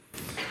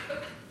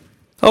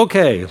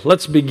Okay,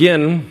 let's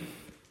begin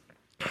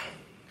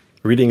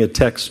reading a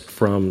text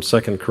from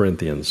 2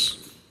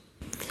 Corinthians.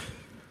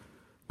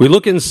 We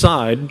look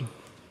inside,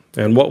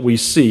 and what we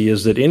see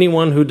is that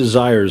anyone who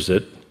desires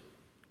it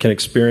can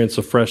experience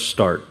a fresh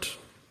start,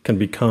 can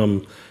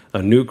become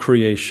a new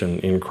creation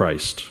in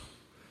Christ.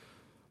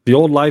 The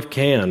old life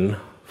can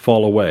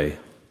fall away.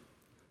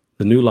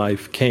 The new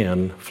life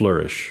can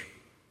flourish.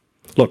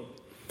 Look,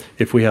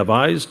 if we have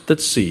eyes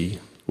that see,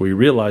 we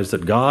realize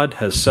that God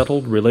has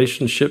settled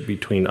relationship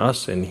between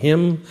us and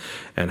Him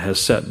and has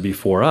set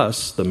before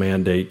us the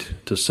mandate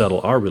to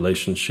settle our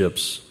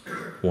relationships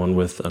one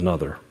with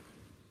another.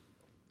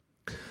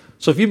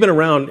 So if you've been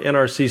around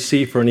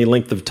NRCC for any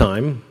length of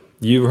time,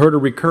 you've heard a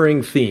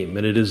recurring theme,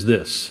 and it is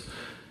this,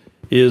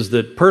 is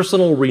that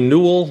personal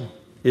renewal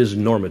is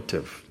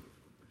normative.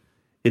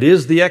 It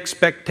is the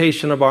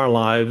expectation of our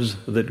lives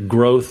that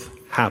growth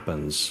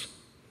happens.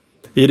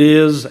 It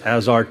is,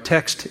 as our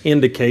text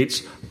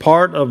indicates,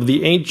 part of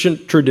the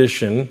ancient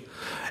tradition,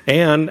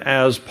 and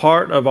as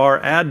part of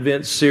our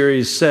Advent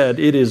series said,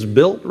 it is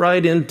built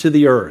right into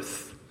the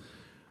earth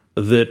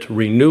that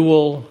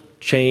renewal,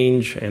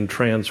 change, and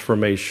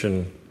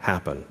transformation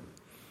happen.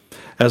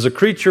 As a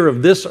creature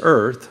of this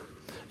earth,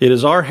 it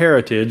is our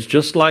heritage,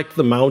 just like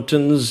the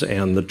mountains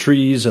and the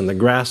trees and the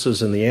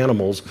grasses and the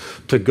animals,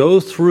 to go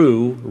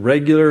through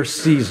regular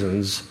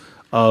seasons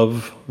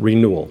of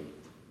renewal.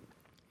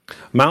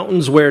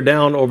 Mountains wear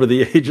down over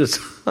the ages.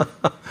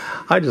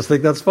 I just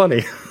think that's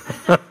funny.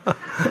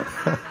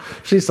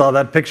 She saw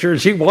that picture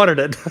and she wanted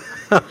it.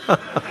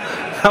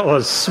 That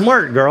was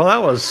smart, girl.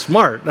 That was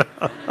smart.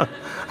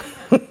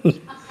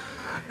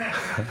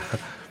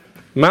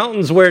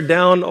 Mountains wear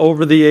down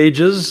over the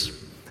ages,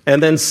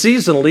 and then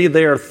seasonally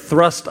they are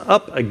thrust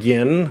up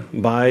again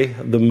by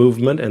the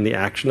movement and the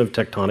action of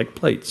tectonic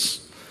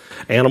plates.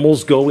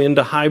 Animals go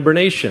into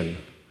hibernation.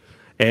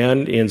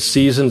 And in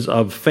seasons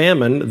of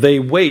famine, they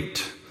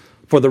wait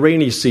for the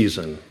rainy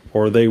season,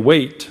 or they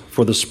wait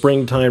for the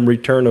springtime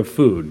return of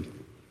food.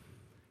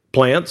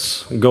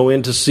 Plants go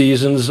into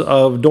seasons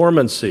of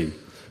dormancy,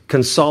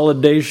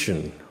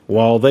 consolidation,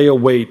 while they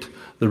await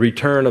the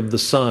return of the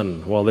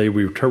sun, while they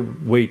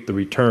wait the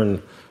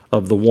return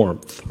of the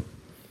warmth.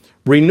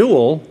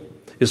 Renewal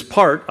is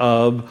part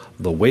of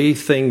the way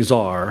things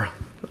are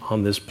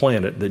on this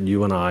planet that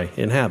you and I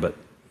inhabit.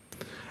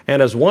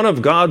 And as one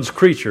of God's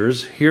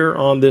creatures here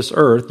on this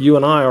earth, you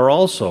and I are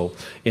also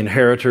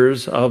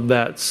inheritors of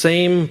that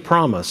same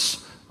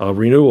promise of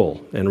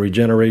renewal and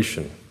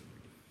regeneration.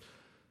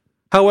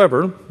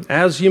 However,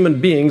 as human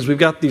beings, we've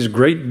got these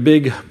great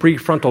big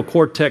prefrontal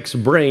cortex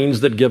brains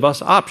that give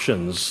us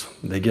options.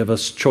 They give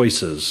us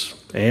choices.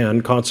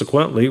 And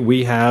consequently,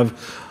 we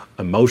have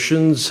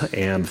emotions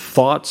and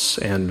thoughts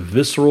and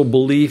visceral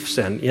beliefs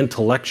and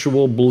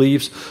intellectual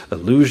beliefs,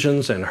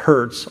 illusions and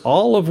hurts,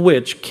 all of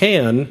which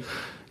can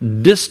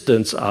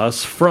distance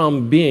us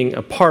from being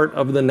a part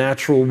of the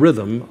natural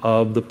rhythm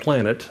of the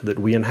planet that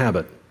we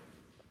inhabit.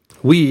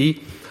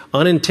 We,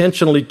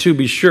 unintentionally to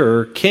be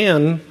sure,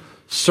 can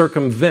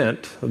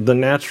circumvent the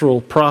natural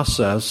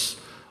process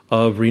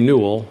of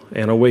renewal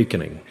and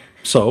awakening.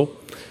 So,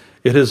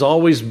 it has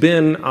always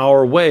been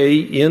our way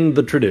in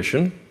the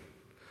tradition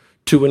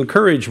to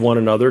encourage one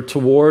another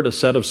toward a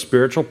set of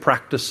spiritual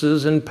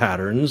practices and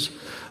patterns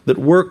that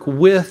work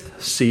with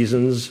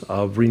seasons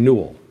of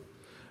renewal,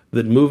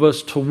 that move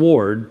us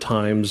toward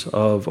times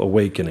of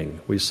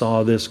awakening. We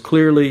saw this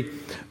clearly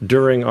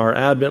during our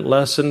Advent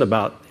lesson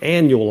about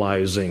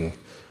annualizing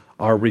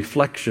our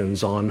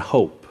reflections on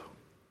hope.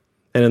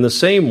 And in the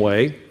same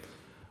way,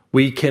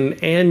 we can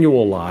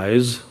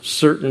annualize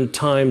certain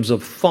times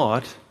of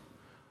thought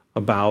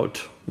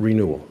about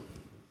renewal.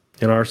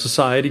 In our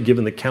society,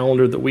 given the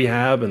calendar that we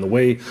have and the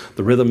way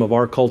the rhythm of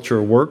our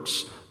culture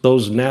works,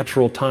 those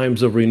natural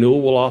times of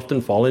renewal will often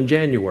fall in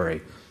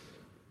January.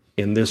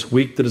 In this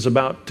week that is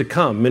about to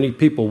come, many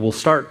people will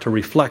start to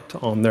reflect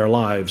on their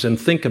lives and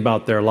think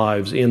about their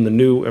lives in the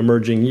new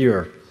emerging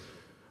year.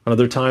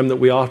 Another time that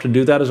we often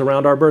do that is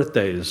around our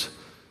birthdays.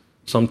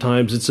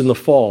 Sometimes it's in the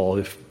fall.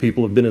 If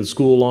people have been in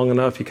school long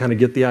enough, you kind of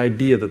get the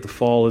idea that the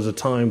fall is a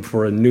time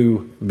for a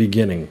new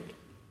beginning.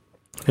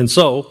 And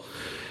so,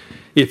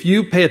 if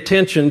you pay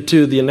attention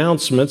to the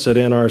announcements at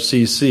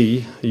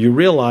NRCC, you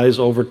realize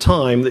over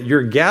time that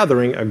you're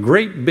gathering a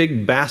great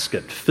big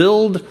basket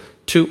filled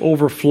to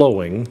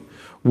overflowing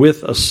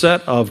with a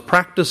set of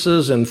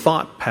practices and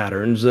thought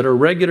patterns that are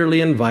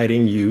regularly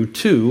inviting you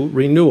to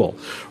renewal,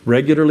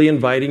 regularly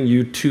inviting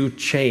you to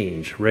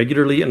change,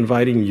 regularly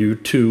inviting you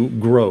to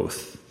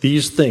growth.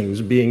 These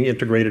things being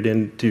integrated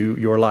into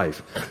your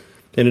life.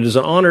 And it is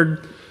an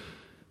honored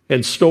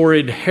and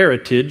storied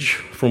heritage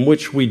from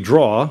which we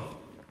draw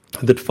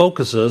that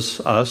focuses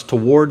us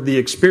toward the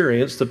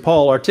experience that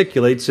Paul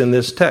articulates in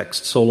this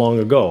text so long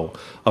ago.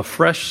 A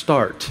fresh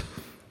start,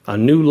 a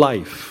new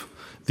life,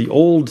 the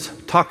old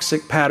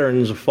toxic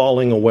patterns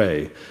falling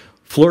away,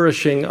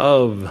 flourishing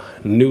of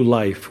new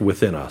life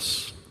within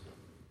us.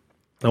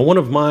 Now, one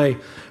of my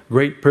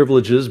great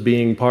privileges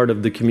being part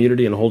of the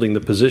community and holding the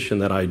position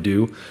that I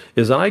do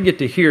is that I get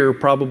to hear,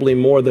 probably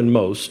more than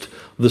most,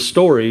 the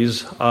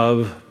stories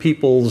of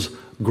people's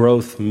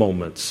growth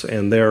moments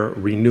and their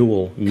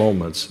renewal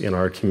moments in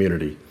our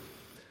community.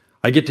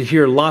 I get to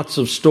hear lots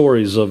of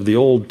stories of the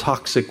old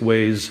toxic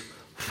ways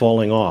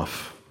falling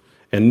off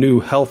and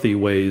new healthy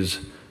ways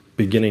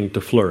beginning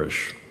to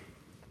flourish.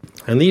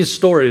 And these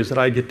stories that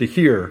I get to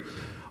hear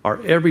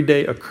are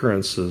everyday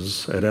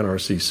occurrences at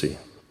NRCC.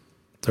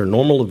 They're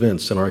normal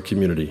events in our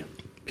community.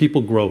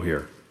 People grow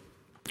here.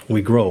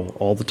 We grow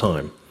all the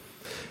time.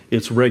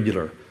 It's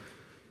regular.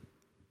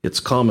 It's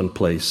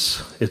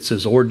commonplace. It's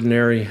as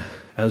ordinary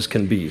as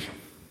can be.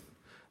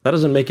 That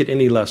doesn't make it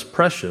any less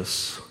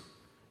precious.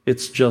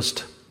 It's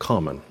just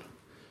common.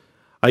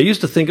 I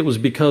used to think it was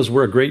because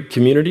we're a great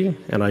community,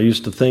 and I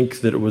used to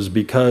think that it was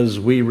because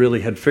we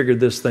really had figured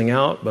this thing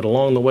out, but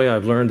along the way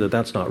I've learned that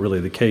that's not really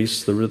the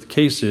case. The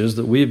case is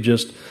that we've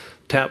just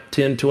tapped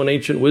into an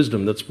ancient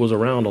wisdom that was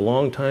around a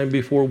long time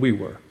before we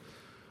were.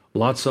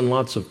 Lots and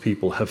lots of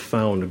people have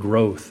found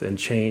growth and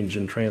change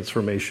and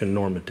transformation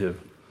normative.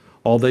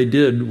 All they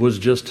did was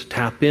just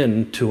tap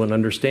into an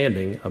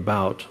understanding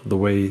about the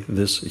way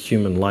this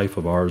human life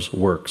of ours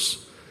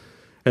works.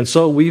 And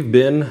so we've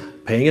been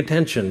paying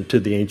attention to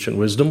the ancient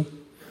wisdom,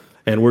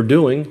 and we're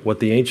doing what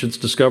the ancients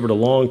discovered a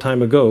long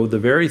time ago, the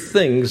very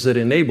things that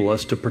enable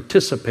us to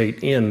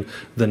participate in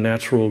the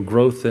natural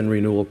growth and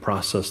renewal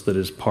process that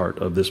is part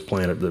of this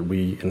planet that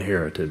we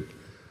inherited.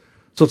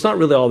 So it's not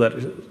really all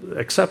that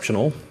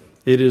exceptional.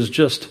 It is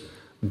just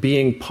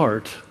being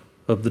part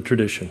of the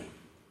tradition.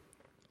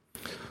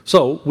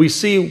 So we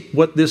see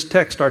what this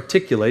text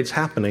articulates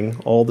happening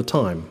all the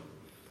time.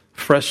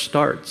 Fresh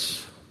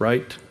starts,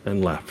 right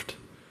and left.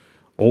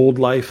 Old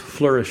life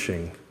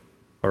flourishing,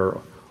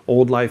 or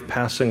old life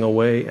passing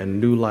away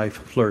and new life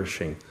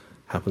flourishing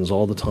happens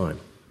all the time.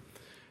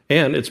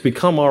 And it's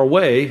become our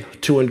way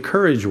to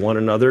encourage one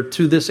another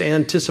to this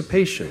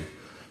anticipation,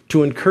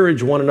 to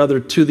encourage one another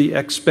to the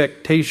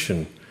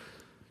expectation,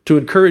 to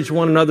encourage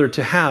one another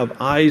to have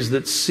eyes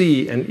that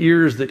see and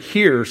ears that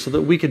hear so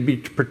that we could be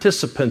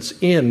participants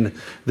in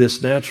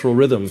this natural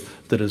rhythm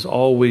that is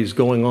always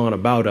going on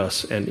about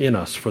us and in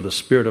us, for the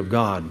Spirit of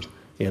God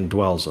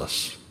indwells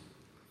us.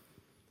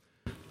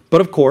 But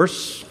of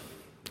course,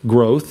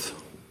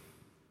 growth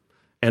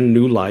and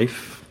new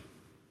life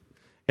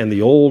and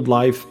the old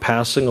life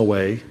passing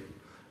away,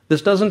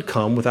 this doesn't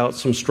come without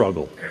some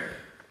struggle.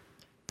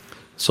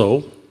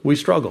 So we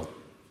struggle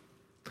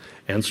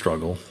and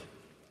struggle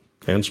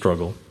and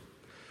struggle.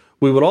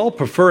 We would all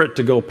prefer it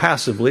to go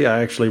passively.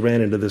 I actually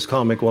ran into this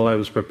comic while I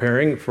was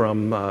preparing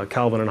from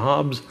Calvin and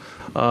Hobbes.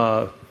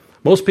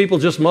 Most people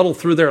just muddle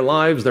through their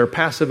lives. They're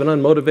passive and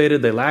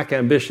unmotivated. They lack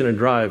ambition and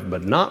drive.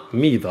 But not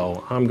me,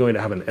 though. I'm going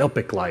to have an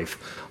epic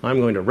life.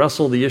 I'm going to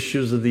wrestle the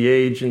issues of the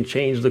age and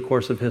change the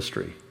course of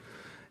history.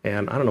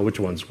 And I don't know which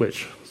one's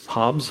which.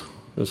 Hobbes?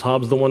 Is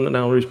Hobbes the one that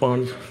now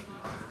responds?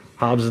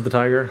 Hobbes is the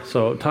tiger.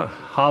 So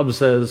Hobbes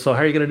says, so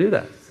how are you going to do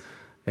that?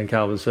 And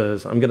Calvin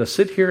says, I'm going to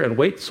sit here and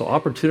wait so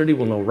opportunity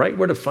will know right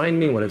where to find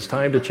me when it's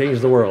time to change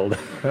the world.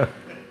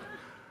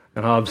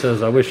 And Hobbes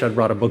says, I wish I'd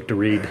brought a book to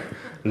read.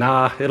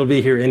 Nah, it'll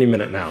be here any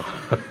minute now.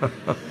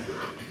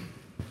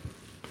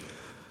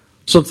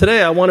 So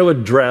today I want to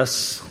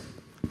address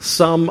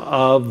some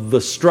of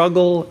the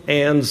struggle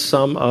and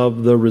some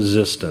of the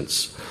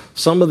resistance,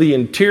 some of the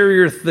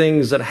interior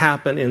things that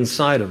happen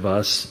inside of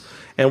us.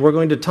 And we're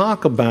going to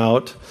talk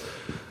about,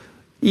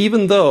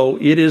 even though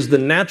it is the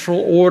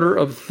natural order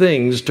of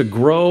things to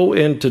grow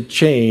and to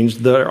change,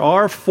 there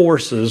are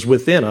forces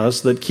within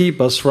us that keep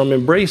us from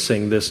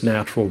embracing this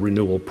natural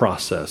renewal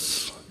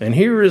process. And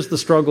here is the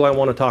struggle I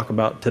want to talk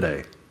about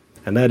today,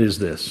 and that is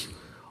this.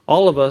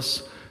 All of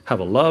us have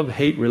a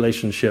love-hate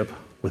relationship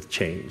with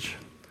change.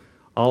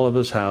 All of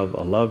us have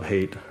a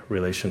love-hate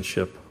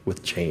relationship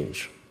with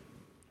change.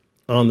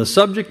 On the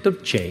subject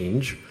of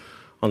change,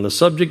 on the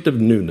subject of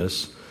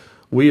newness,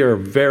 we are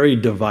very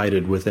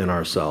divided within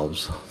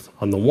ourselves.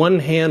 On the one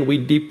hand, we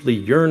deeply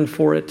yearn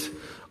for it.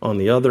 On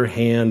the other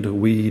hand,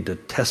 we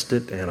detest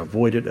it and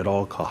avoid it at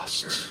all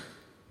costs.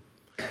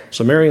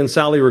 So Mary and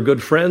Sally were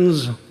good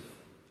friends.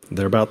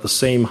 They're about the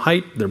same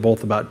height. They're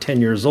both about 10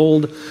 years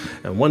old.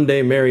 And one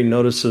day Mary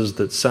notices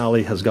that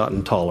Sally has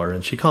gotten taller,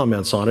 and she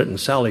comments on it, and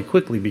Sally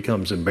quickly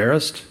becomes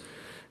embarrassed.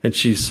 And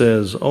she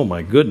says, oh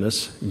my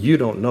goodness, you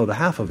don't know the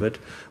half of it.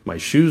 My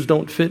shoes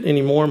don't fit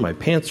anymore. My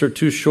pants are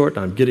too short.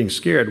 I'm getting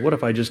scared. What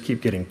if I just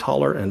keep getting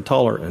taller and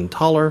taller and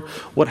taller?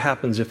 What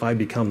happens if I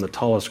become the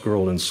tallest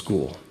girl in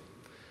school?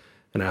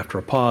 And after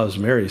a pause,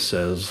 Mary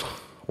says,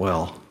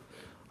 well,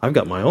 I've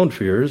got my own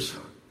fears.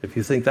 If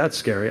you think that's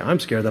scary, I'm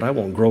scared that I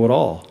won't grow at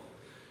all.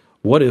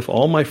 What if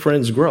all my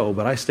friends grow,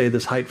 but I stay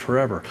this height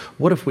forever?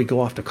 What if we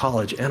go off to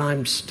college and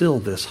I'm still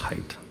this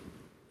height?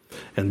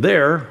 And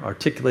there,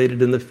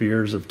 articulated in the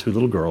fears of two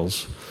little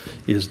girls,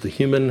 is the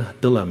human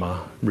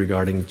dilemma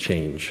regarding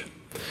change.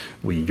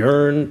 We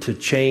yearn to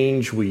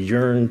change, we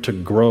yearn to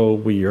grow,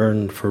 we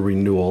yearn for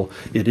renewal.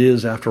 It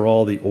is, after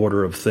all, the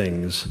order of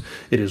things.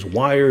 It is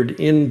wired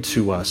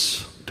into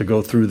us to to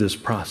go through this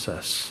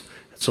process.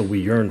 So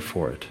we yearn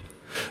for it.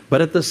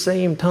 But at the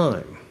same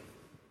time,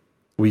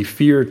 we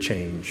fear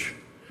change,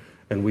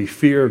 and we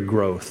fear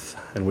growth,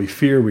 and we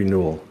fear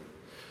renewal.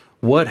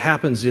 What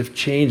happens if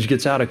change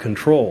gets out of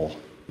control?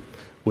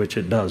 Which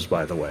it does,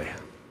 by the way.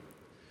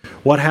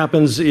 What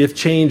happens if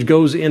change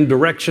goes in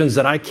directions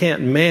that I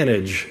can't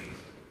manage?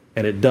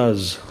 And it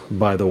does,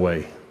 by the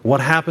way. What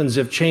happens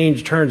if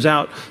change turns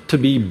out to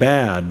be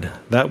bad?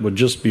 That would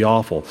just be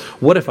awful.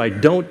 What if I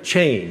don't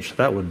change?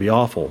 That would be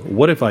awful.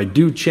 What if I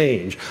do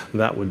change?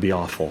 That would be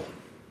awful.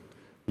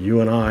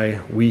 You and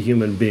I, we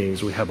human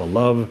beings, we have a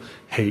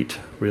love-hate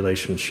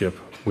relationship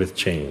with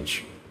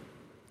change.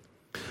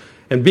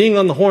 And being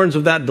on the horns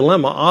of that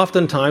dilemma,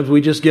 oftentimes we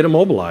just get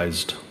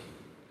immobilized.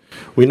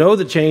 We know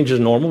that change is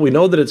normal. We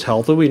know that it's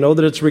healthy. We know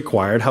that it's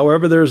required.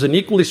 However, there's an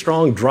equally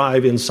strong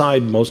drive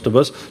inside most of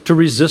us to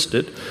resist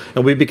it.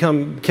 And we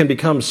can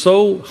become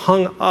so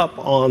hung up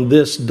on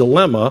this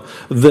dilemma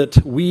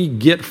that we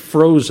get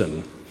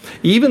frozen.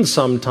 Even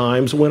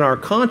sometimes when our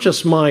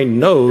conscious mind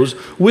knows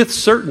with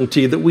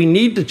certainty that we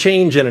need to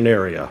change in an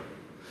area.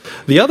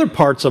 The other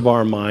parts of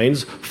our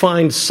minds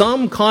find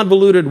some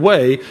convoluted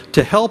way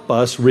to help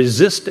us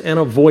resist and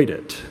avoid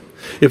it.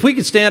 If we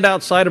could stand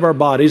outside of our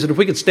bodies, and if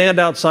we could stand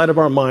outside of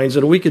our minds,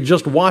 and we could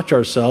just watch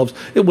ourselves,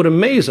 it would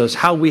amaze us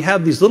how we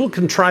have these little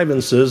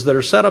contrivances that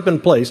are set up in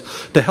place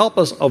to help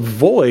us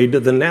avoid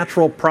the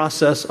natural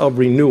process of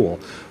renewal.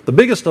 The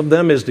biggest of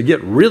them is to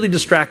get really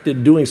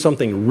distracted doing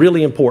something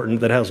really important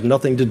that has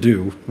nothing to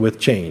do with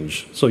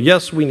change. So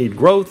yes, we need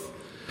growth.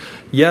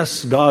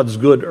 Yes, God's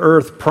good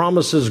earth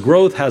promises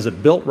growth, has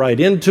it built right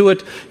into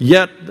it,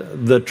 yet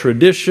the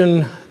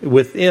tradition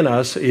within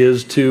us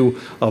is to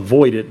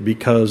avoid it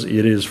because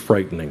it is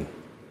frightening.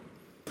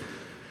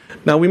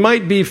 Now, we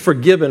might be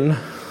forgiven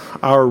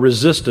our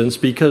resistance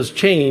because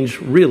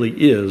change really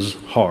is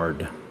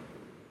hard.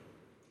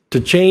 To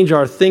change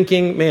our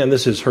thinking, man,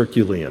 this is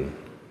Herculean.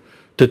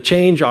 To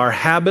change our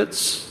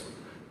habits,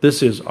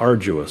 this is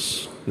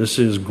arduous. This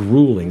is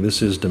grueling.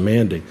 This is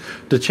demanding.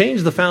 To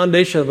change the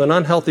foundation of an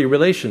unhealthy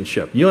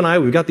relationship. You and I,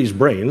 we've got these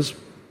brains,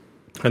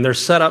 and they're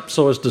set up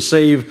so as to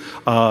save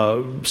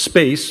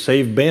space,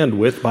 save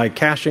bandwidth by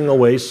caching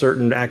away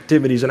certain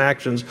activities and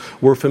actions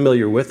we're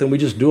familiar with, and we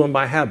just do them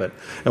by habit.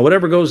 And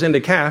whatever goes into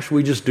cache,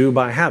 we just do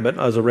by habit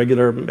as a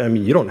regular.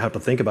 You don't have to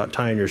think about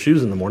tying your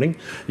shoes in the morning.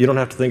 You don't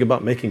have to think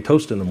about making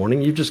toast in the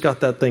morning. You've just got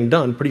that thing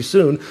done. Pretty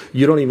soon,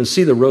 you don't even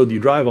see the road you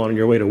drive on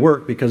your way to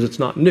work because it's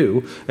not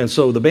new. And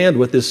so the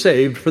bandwidth is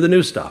saved for the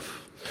new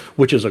stuff,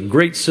 which is a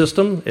great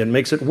system. It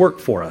makes it work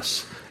for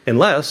us,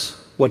 unless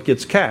what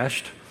gets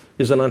cached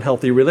is an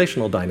unhealthy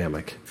relational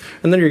dynamic.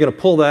 And then you're going to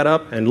pull that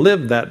up and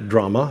live that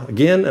drama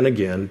again and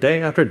again,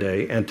 day after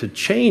day, and to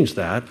change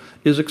that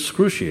is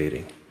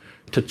excruciating.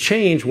 To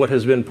change what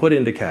has been put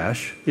into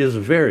cache is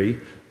very,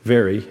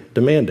 very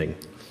demanding.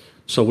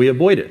 So we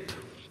avoid it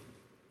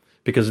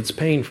because it's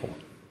painful.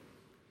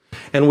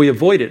 And we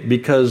avoid it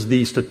because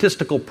the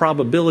statistical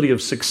probability of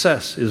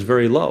success is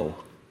very low.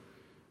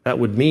 That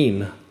would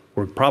mean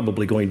we're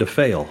probably going to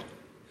fail.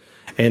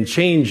 And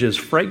change is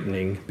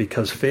frightening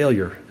because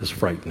failure is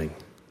frightening.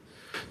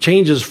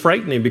 Change is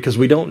frightening because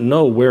we don't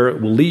know where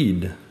it will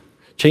lead.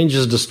 Change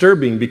is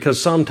disturbing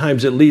because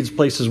sometimes it leads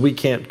places we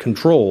can't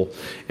control,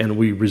 and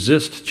we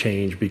resist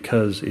change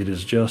because it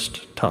is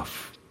just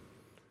tough.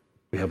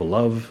 We have a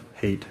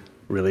love-hate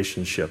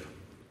relationship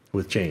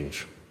with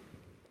change.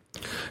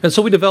 And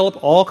so we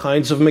develop all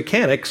kinds of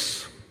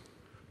mechanics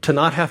to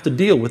not have to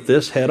deal with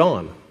this head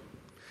on.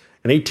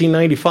 In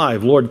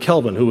 1895, Lord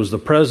Kelvin, who was the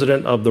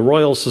president of the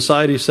Royal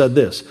Society, said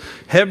this: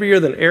 "Heavier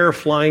than air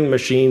flying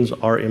machines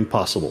are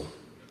impossible."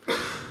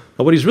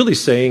 Now, what he's really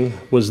saying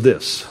was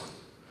this: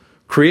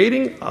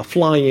 creating a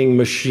flying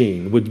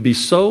machine would be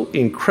so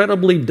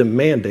incredibly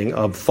demanding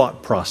of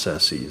thought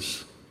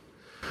processes.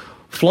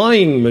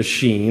 Flying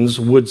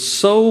machines would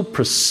so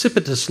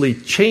precipitously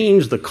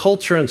change the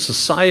culture and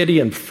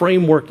society and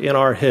framework in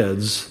our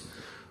heads,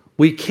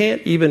 we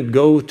can't even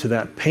go to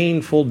that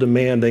painful,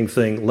 demanding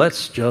thing.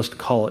 Let's just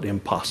call it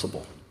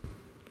impossible.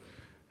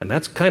 And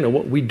that's kind of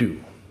what we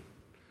do.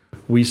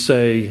 We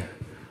say,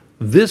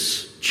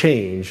 this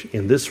change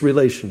in this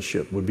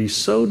relationship would be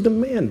so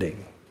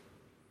demanding.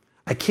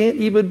 I can't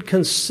even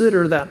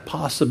consider that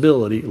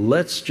possibility.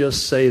 Let's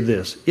just say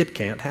this: it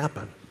can't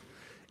happen.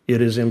 It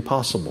is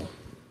impossible.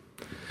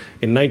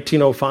 In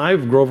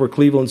 1905, Grover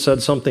Cleveland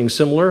said something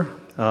similar.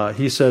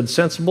 He said,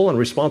 "Sensible and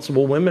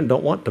responsible women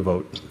don't want to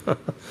vote."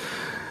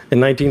 In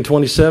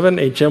 1927,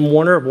 H.M.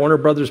 Warner of Warner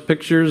Brothers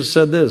Pictures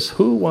said this: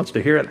 "Who wants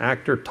to hear an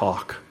actor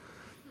talk?"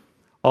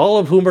 All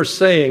of whom are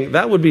saying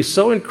that would be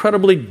so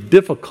incredibly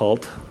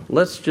difficult,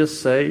 let's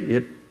just say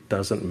it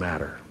doesn't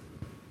matter.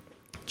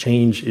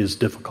 Change is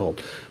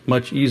difficult.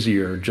 Much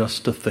easier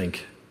just to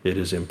think it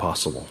is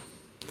impossible.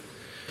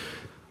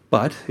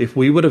 But if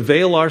we would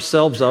avail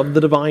ourselves of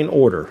the divine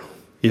order,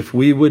 if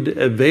we would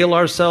avail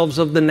ourselves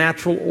of the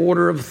natural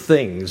order of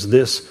things,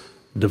 this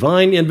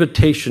divine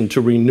invitation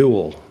to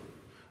renewal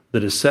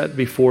that is set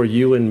before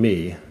you and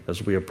me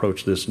as we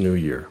approach this new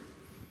year,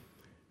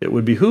 it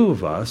would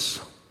behoove us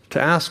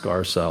to ask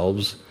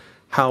ourselves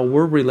how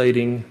we're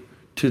relating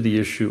to the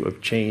issue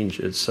of change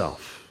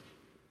itself.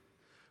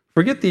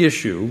 Forget the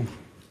issue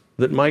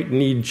that might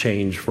need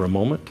change for a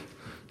moment.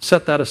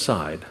 Set that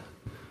aside.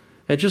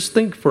 And just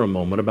think for a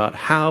moment about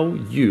how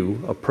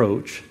you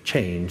approach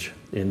change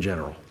in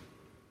general.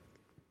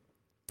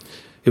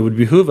 It would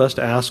behoove us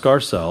to ask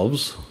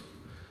ourselves,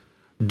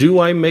 do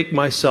I make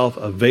myself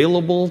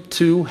available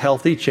to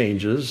healthy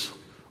changes,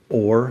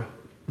 or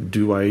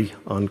do I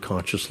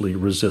unconsciously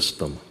resist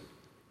them?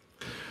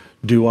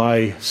 Do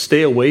I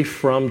stay away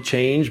from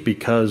change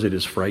because it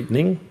is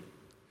frightening?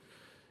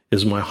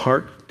 Is my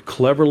heart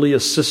cleverly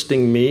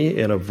assisting me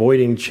in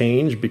avoiding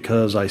change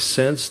because I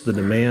sense the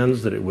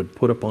demands that it would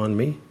put upon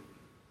me?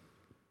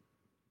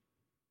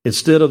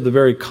 Instead of the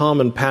very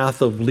common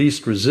path of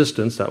least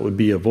resistance, that would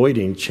be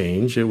avoiding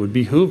change, it would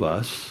behoove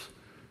us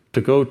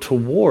to go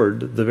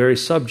toward the very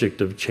subject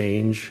of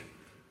change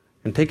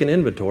and take an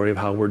inventory of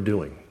how we're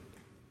doing.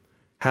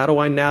 How do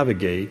I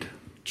navigate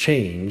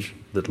change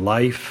that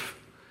life,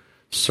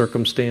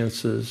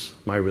 circumstances,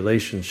 my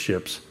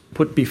relationships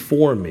put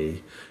before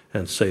me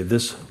and say,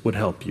 this would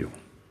help you?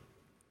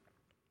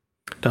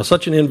 Now,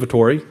 such an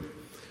inventory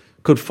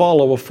could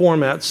follow a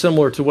format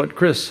similar to what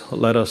Chris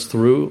led us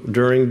through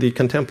during the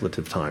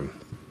contemplative time.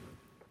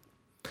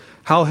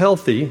 How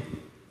healthy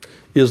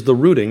is the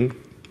rooting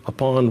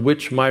upon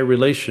which my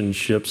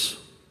relationships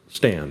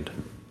stand?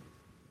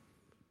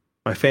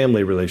 My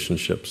family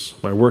relationships,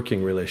 my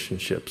working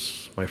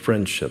relationships, my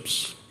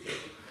friendships.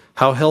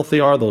 How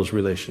healthy are those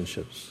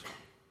relationships?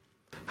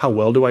 How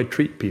well do I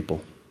treat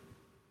people?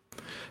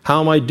 How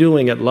am I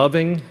doing at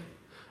loving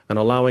and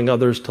allowing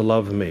others to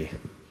love me?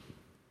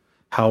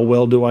 How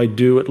well do I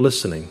do at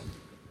listening?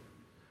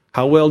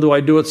 How well do I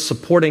do at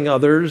supporting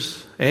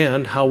others?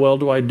 And how well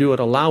do I do at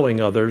allowing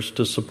others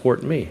to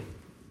support me?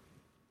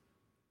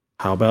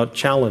 How about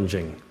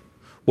challenging?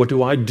 What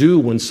do I do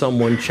when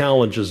someone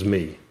challenges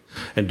me?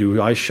 And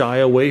do I shy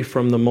away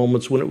from the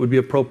moments when it would be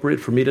appropriate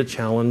for me to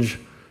challenge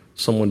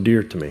someone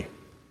dear to me?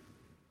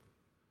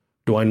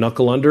 Do I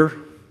knuckle under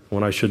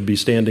when I should be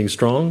standing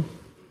strong?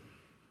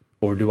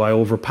 Or do I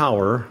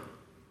overpower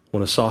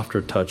when a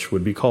softer touch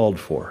would be called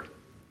for?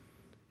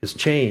 Is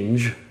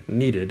change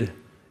needed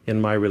in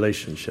my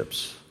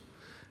relationships?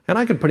 And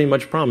I can pretty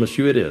much promise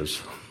you it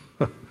is.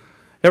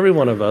 Every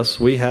one of us,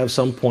 we have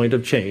some point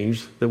of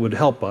change that would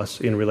help us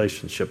in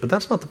relationship. But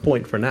that's not the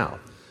point for now.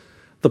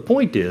 The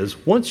point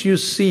is, once you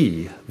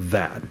see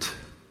that,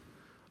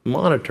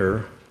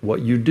 monitor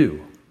what you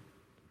do.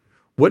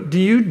 What do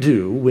you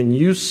do when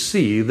you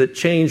see that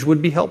change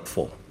would be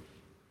helpful?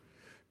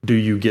 Do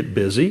you get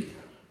busy?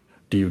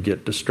 Do you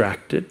get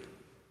distracted?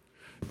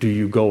 Do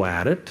you go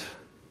at it?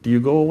 Do you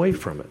go away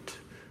from it?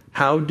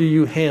 How do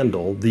you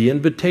handle the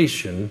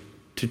invitation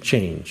to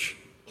change?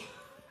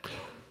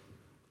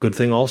 Good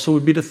thing also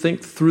would be to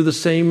think through the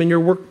same in your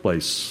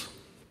workplace.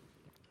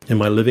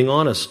 Am I living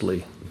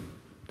honestly,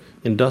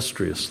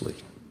 industriously?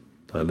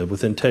 Do I live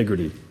with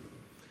integrity?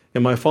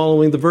 Am I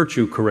following the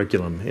virtue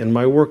curriculum in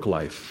my work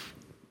life?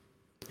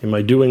 Am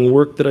I doing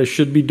work that I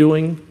should be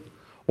doing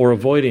or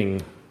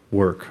avoiding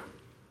work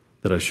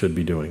that I should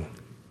be doing?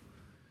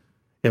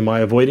 Am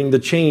I avoiding the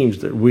change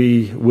that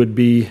would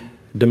be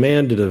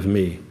demanded of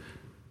me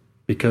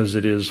because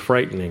it is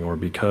frightening or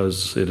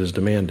because it is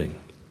demanding?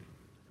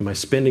 Am I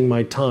spending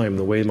my time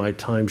the way my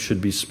time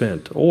should be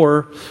spent?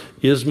 Or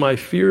is my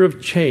fear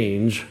of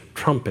change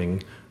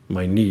trumping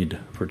my need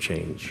for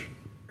change?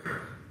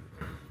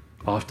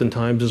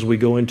 Oftentimes as we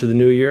go into the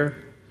new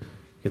year,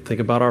 you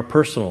think about our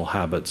personal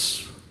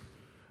habits,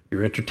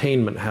 your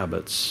entertainment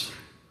habits,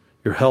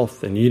 your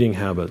health and eating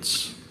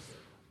habits,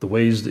 the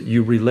ways that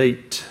you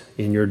relate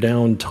in your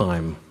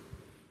downtime.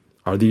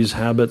 Are these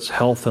habits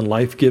health and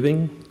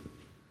life-giving?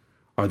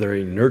 Are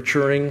they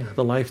nurturing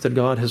the life that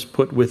God has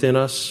put within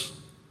us?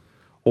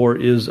 Or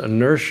is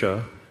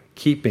inertia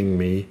keeping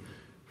me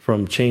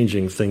from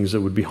changing things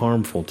that would be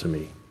harmful to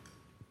me?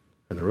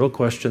 And the real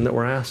question that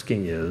we're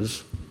asking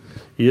is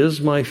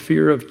my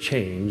fear of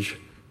change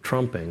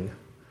trumping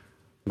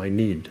my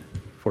need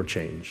for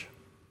change?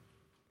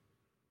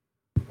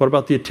 What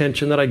about the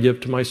attention that I give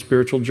to my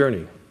spiritual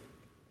journey?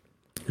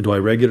 Do I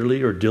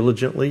regularly or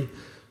diligently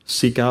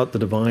seek out the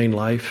divine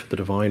life, the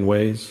divine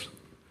ways?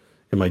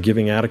 Am I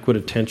giving adequate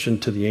attention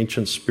to the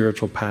ancient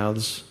spiritual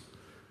paths?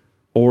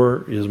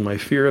 Or is my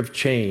fear of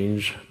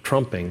change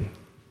trumping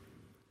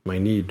my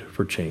need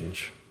for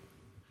change?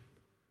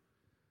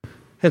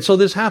 And so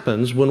this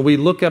happens when we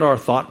look at our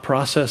thought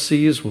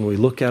processes, when we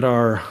look at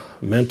our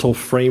mental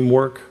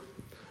framework,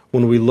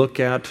 when we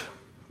look at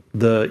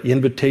the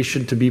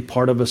invitation to be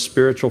part of a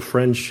spiritual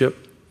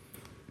friendship.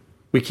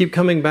 We keep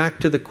coming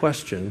back to the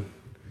question,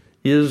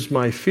 is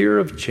my fear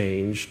of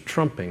change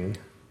trumping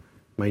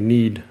my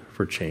need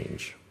for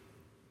change?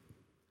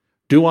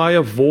 Do I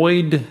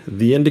avoid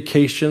the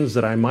indications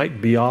that I might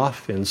be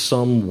off in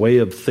some way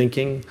of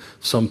thinking,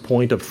 some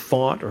point of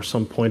thought, or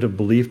some point of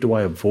belief? Do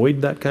I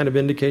avoid that kind of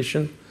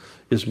indication?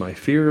 Is my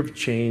fear of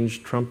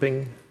change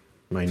trumping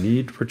my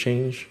need for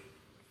change?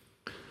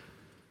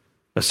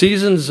 Now,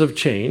 seasons of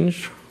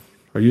change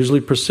are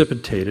usually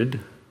precipitated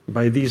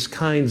by these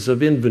kinds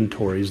of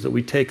inventories that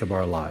we take of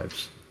our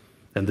lives.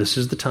 And this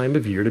is the time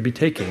of year to be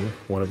taking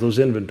one of those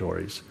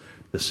inventories.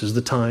 This is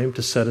the time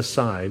to set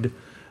aside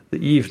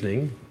the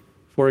evening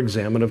for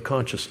examine of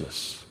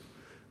consciousness.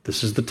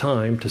 This is the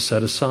time to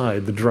set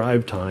aside the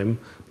drive time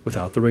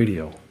without the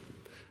radio.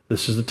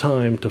 This is the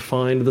time to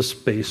find the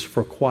space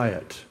for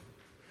quiet.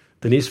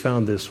 Denise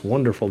found this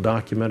wonderful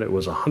document. It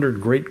was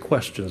 100 great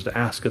questions to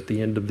ask at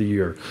the end of the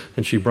year.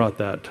 And she brought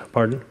that.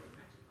 Pardon?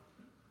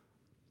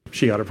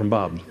 She got it from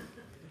Bob.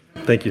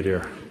 Thank you,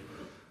 dear.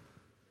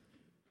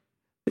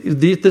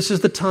 This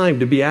is the time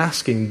to be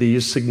asking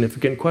these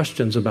significant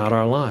questions about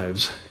our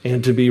lives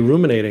and to be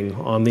ruminating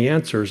on the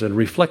answers and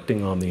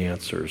reflecting on the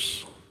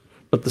answers.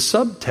 But the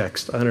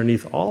subtext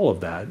underneath all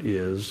of that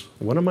is,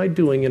 what am I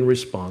doing in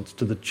response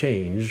to the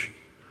change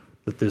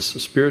that this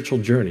spiritual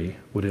journey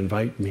would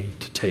invite me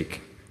to take?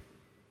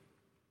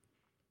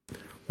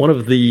 One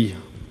of the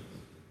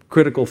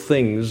critical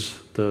things,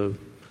 the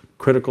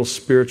critical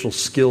spiritual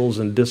skills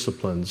and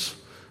disciplines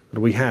that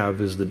we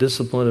have is the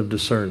discipline of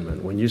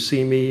discernment. When you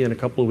see me in a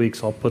couple of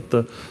weeks, I'll put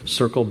the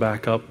circle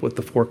back up with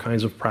the 4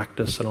 kinds of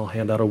practice, and I'll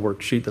hand out a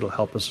worksheet that'll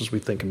help us as we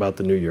think about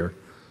the new year.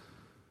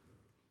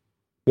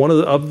 One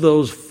of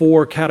those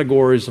 4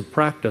 categories of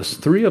practice,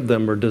 3 of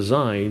them are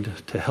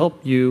designed to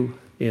help you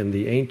in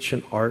the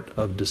ancient art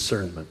of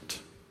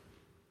discernment.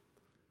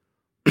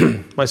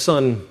 My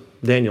son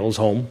Daniel is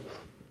home.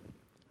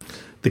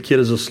 The kid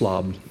is a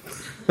slob.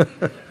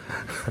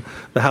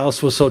 The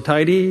house was so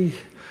tidy,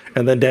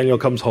 and then Daniel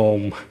comes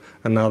home,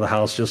 and now the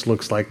house just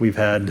looks like we've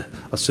had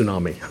a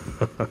tsunami.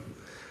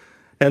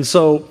 And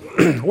so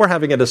we're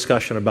having a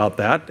discussion about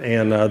that,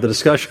 and the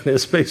discussion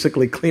is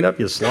basically, clean up,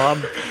 you slob.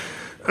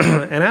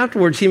 And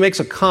afterwards, he makes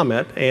a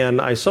comment,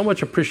 and I so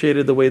much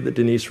appreciated the way that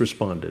Denise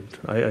responded.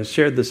 I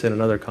shared this in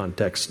another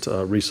context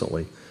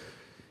recently.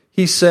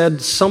 He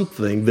said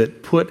something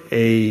that put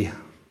a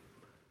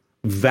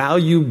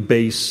value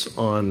base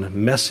on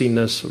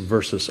messiness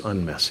versus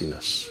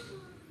unmessiness.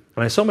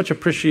 And I so much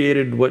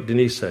appreciated what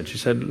Denise said. She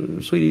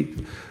said,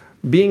 sweetie,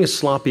 being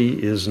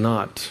sloppy is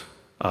not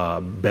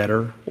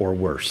better or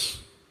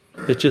worse.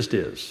 It just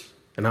is.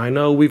 And I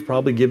know we've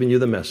probably given you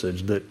the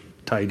message that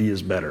tidy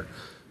is better.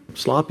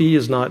 Sloppy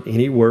is not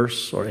any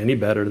worse or any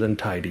better than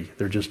tidy.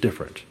 They're just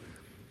different.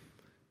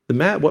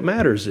 What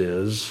matters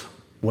is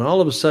when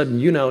all of a sudden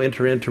you now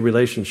enter into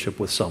relationship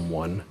with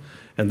someone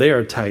and they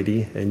are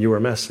tidy and you are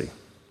messy.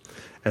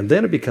 And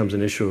then it becomes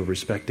an issue of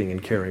respecting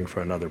and caring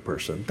for another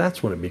person.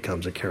 That's when it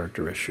becomes a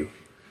character issue.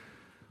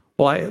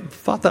 Well, I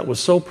thought that was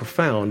so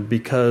profound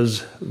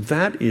because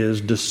that is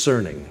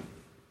discerning.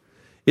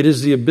 It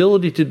is the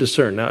ability to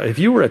discern. Now, if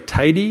you were a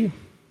tidy,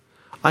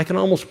 I can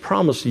almost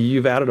promise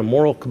you've added a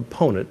moral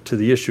component to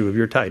the issue of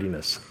your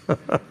tidiness.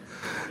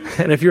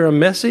 And if you're a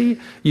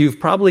messy, you've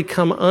probably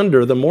come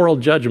under the moral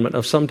judgment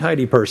of some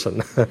tidy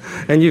person.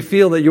 And you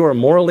feel that you are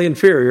morally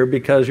inferior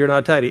because you're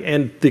not tidy.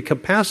 And the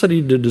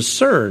capacity to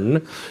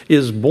discern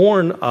is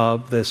born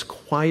of this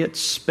quiet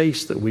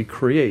space that we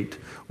create.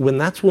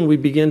 That's when we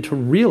begin to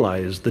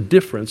realize the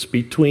difference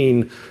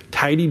between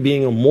tidy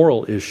being a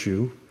moral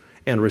issue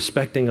and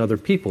respecting other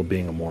people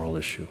being a moral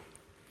issue.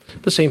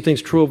 The same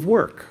thing's true of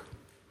work.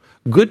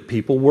 Good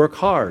people work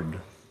hard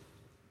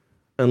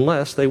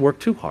unless they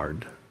work too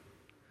hard,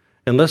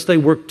 unless they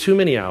work too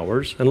many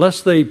hours,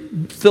 unless they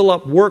fill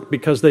up work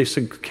because they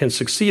can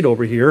succeed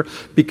over here,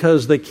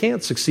 because they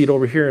can't succeed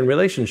over here in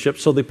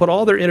relationships, so they put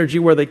all their energy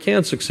where they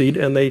can succeed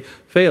and they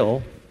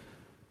fail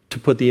to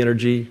put the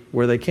energy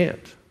where they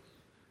can't.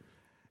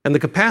 And the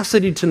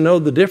capacity to know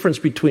the difference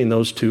between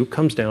those two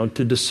comes down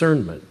to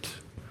discernment.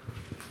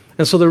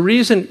 And so the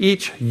reason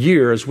each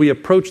year as we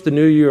approach the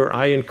new year,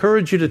 I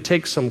encourage you to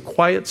take some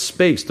quiet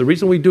space. The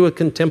reason we do a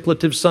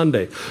contemplative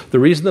Sunday, the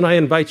reason that I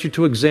invite you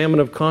to examine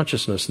of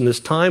consciousness in this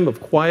time of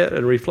quiet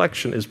and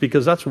reflection is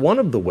because that's one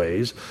of the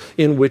ways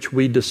in which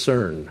we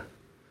discern.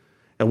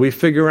 And we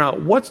figure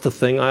out what's the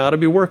thing I ought to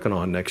be working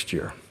on next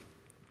year.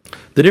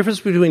 The difference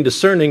between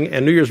discerning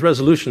and New Year's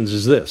resolutions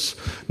is this.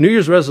 New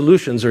Year's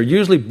resolutions are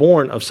usually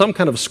born of some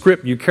kind of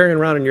script you carry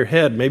around in your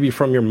head, maybe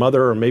from your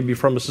mother or maybe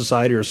from a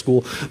society or a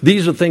school.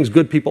 These are things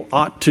good people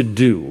ought to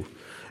do.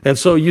 And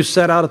so you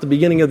set out at the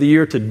beginning of the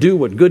year to do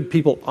what good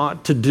people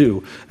ought to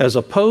do, as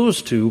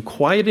opposed to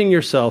quieting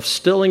yourself,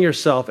 stilling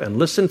yourself, and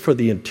listen for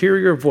the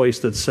interior voice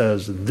that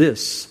says,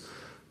 this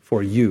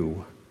for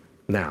you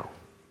now.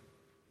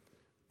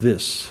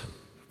 This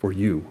for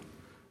you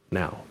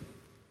now.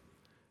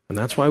 And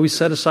that's why we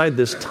set aside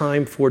this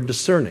time for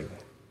discerning.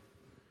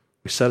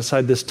 We set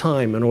aside this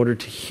time in order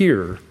to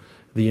hear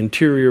the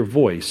interior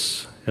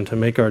voice and to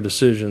make our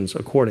decisions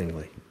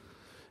accordingly.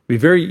 It'd be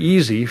very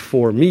easy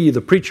for me, the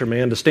preacher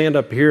man, to stand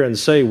up here and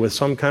say with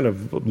some kind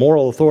of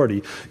moral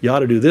authority, you ought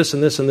to do this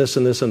and this and this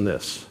and this and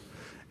this.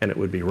 And it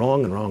would be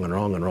wrong and wrong and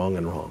wrong and wrong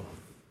and wrong.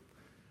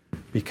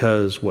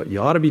 Because what you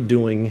ought to be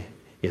doing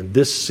in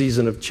this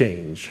season of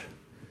change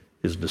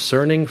is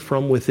discerning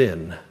from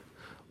within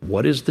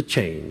what is the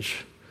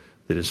change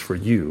that is for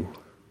you,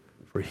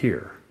 for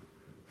here,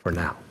 for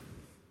now.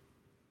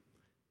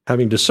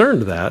 Having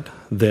discerned that,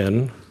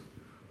 then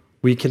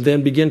we can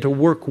then begin to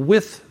work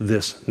with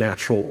this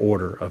natural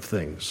order of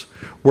things,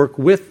 work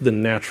with the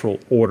natural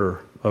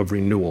order of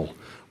renewal,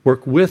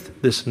 work with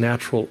this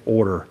natural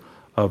order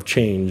of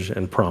change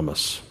and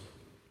promise.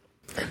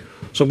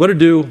 So I'm going to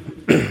do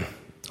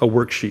a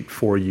worksheet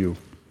for you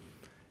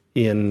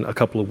in a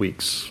couple of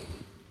weeks.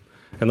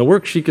 And the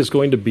worksheet is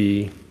going to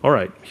be, all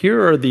right,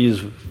 here are these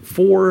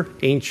 4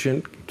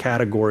 ancient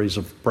categories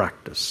of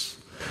practice.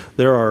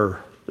 There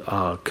are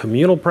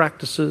communal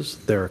practices,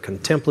 there are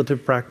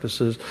contemplative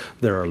practices,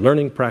 there are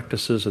learning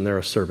practices, and there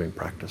are serving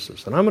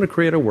practices. And I'm going to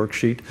create a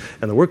worksheet,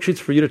 and the worksheet's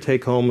for you to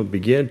take home and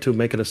begin to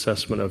make an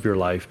assessment of your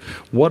life.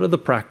 What are the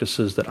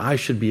practices that I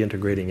should be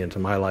integrating into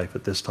my life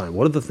at this time?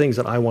 What are the things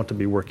that I want to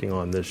be working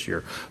on this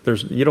year?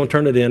 You don't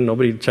turn it in,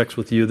 nobody checks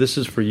with you. This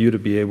is for you to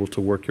be able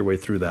to work your way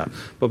through that.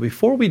 But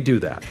before we do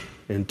that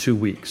in 2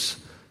 weeks,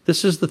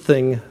 this is the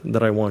thing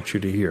that I want you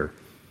to hear.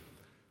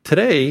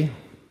 Today,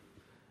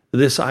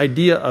 this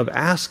idea of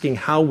asking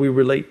how we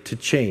relate to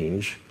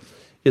change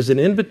is an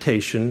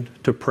invitation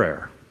to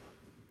prayer.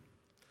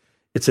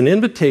 It's an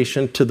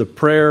invitation to the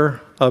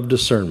prayer of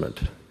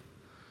discernment.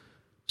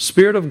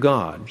 Spirit of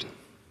God,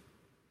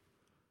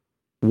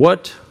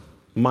 what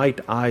might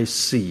I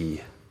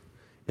see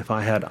if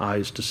I had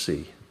eyes to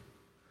see?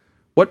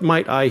 What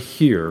might I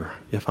hear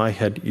if I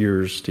had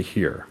ears to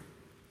hear?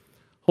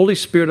 Holy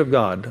Spirit of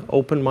God,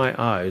 open my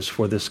eyes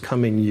for this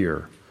coming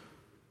year.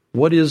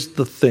 What is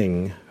the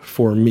thing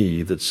for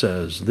me that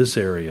says this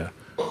area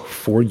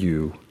for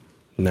you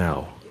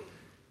now?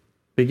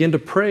 Begin to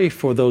pray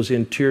for those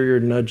interior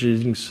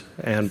nudgings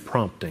and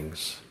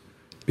promptings.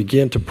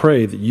 Begin to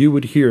pray that you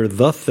would hear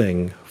the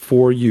thing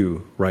for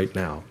you right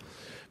now.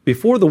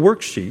 Before the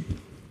worksheet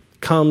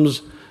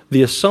comes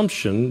the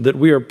assumption that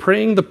we are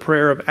praying the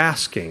prayer of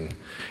asking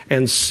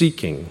and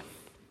seeking,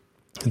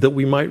 that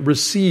we might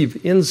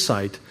receive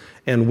insight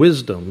and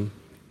wisdom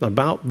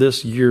about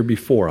this year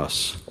before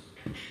us.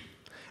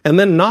 And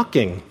then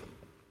knocking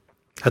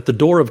at the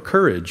door of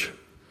courage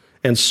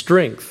and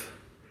strength,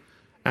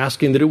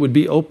 asking that it would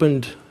be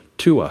opened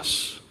to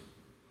us.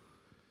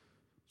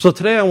 So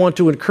today I want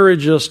to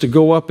encourage us to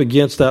go up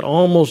against that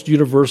almost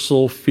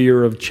universal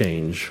fear of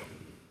change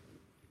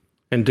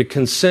and to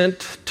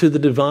consent to the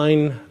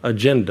divine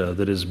agenda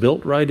that is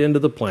built right into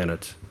the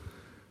planet,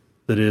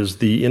 that is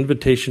the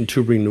invitation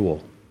to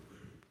renewal.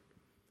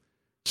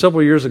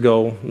 Several years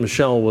ago,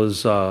 Michelle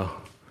was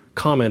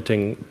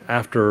commenting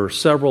after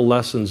several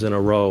lessons in a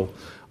row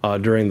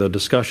during the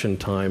discussion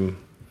time.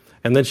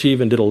 And then she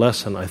even did a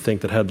lesson, I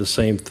think, that had the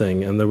same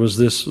thing. And there was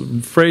this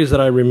phrase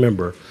that I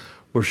remember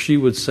where she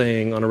was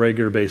saying on a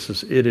regular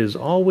basis, it is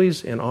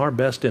always in our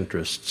best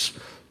interests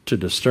to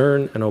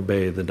discern and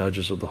obey the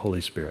nudges of the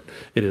Holy Spirit.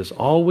 It is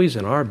always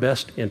in our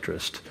best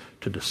interest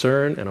to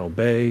discern and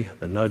obey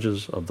the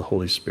nudges of the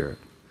Holy Spirit.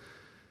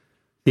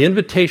 The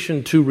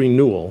invitation to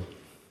renewal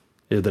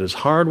that is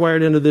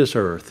hardwired into this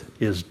earth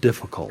is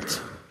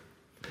difficult.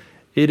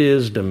 It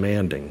is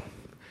demanding,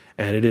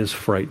 and it is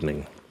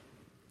frightening.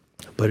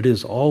 But it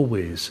is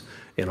always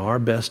in our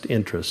best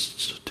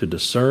interests to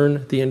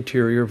discern the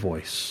interior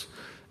voice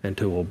and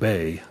to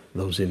obey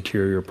those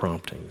interior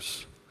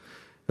promptings.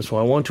 And so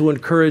I want to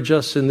encourage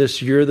us in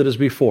this year that is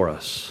before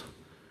us,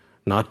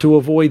 not to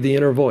avoid the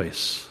inner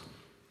voice.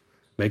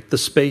 Make the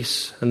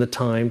space and the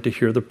time to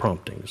hear the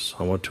promptings.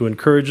 I want to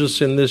encourage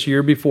us in this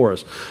year before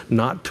us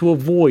not to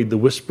avoid the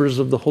whispers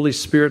of the Holy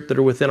Spirit that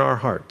are within our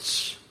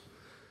hearts,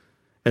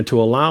 and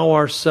to allow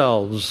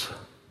ourselves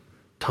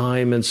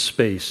time and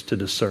space to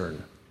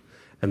discern.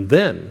 And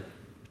then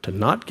to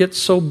not get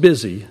so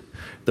busy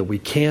that we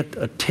can't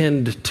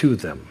attend to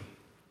them.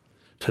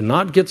 To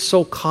not get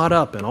so caught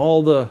up in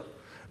all the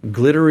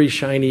glittery,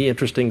 shiny,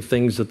 interesting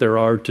things that there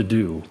are to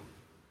do,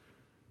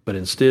 but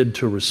instead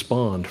to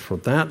respond, for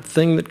that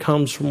thing that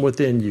comes from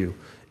within you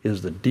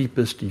is the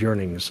deepest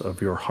yearnings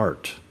of your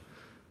heart.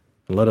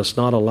 And let us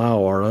not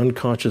allow our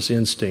unconscious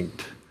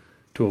instinct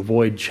to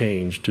avoid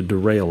change to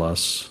derail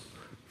us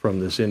from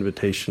this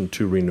invitation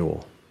to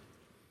renewal.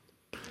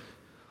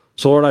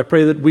 So Lord, I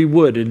pray that we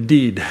would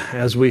indeed,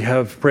 as we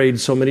have prayed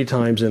so many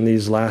times in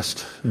these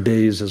last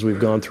days as we've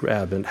gone through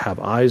Advent, have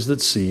eyes that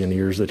see and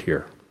ears that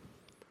hear.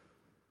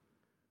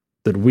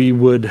 That we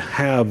would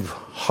have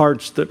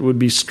hearts that would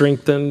be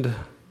strengthened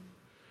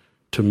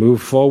to move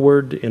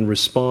forward in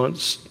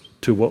response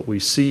to what we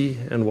see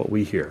and what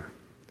we hear.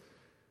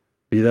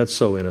 Be that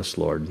so in us,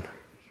 Lord.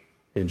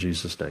 In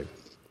Jesus' name,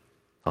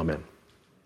 amen.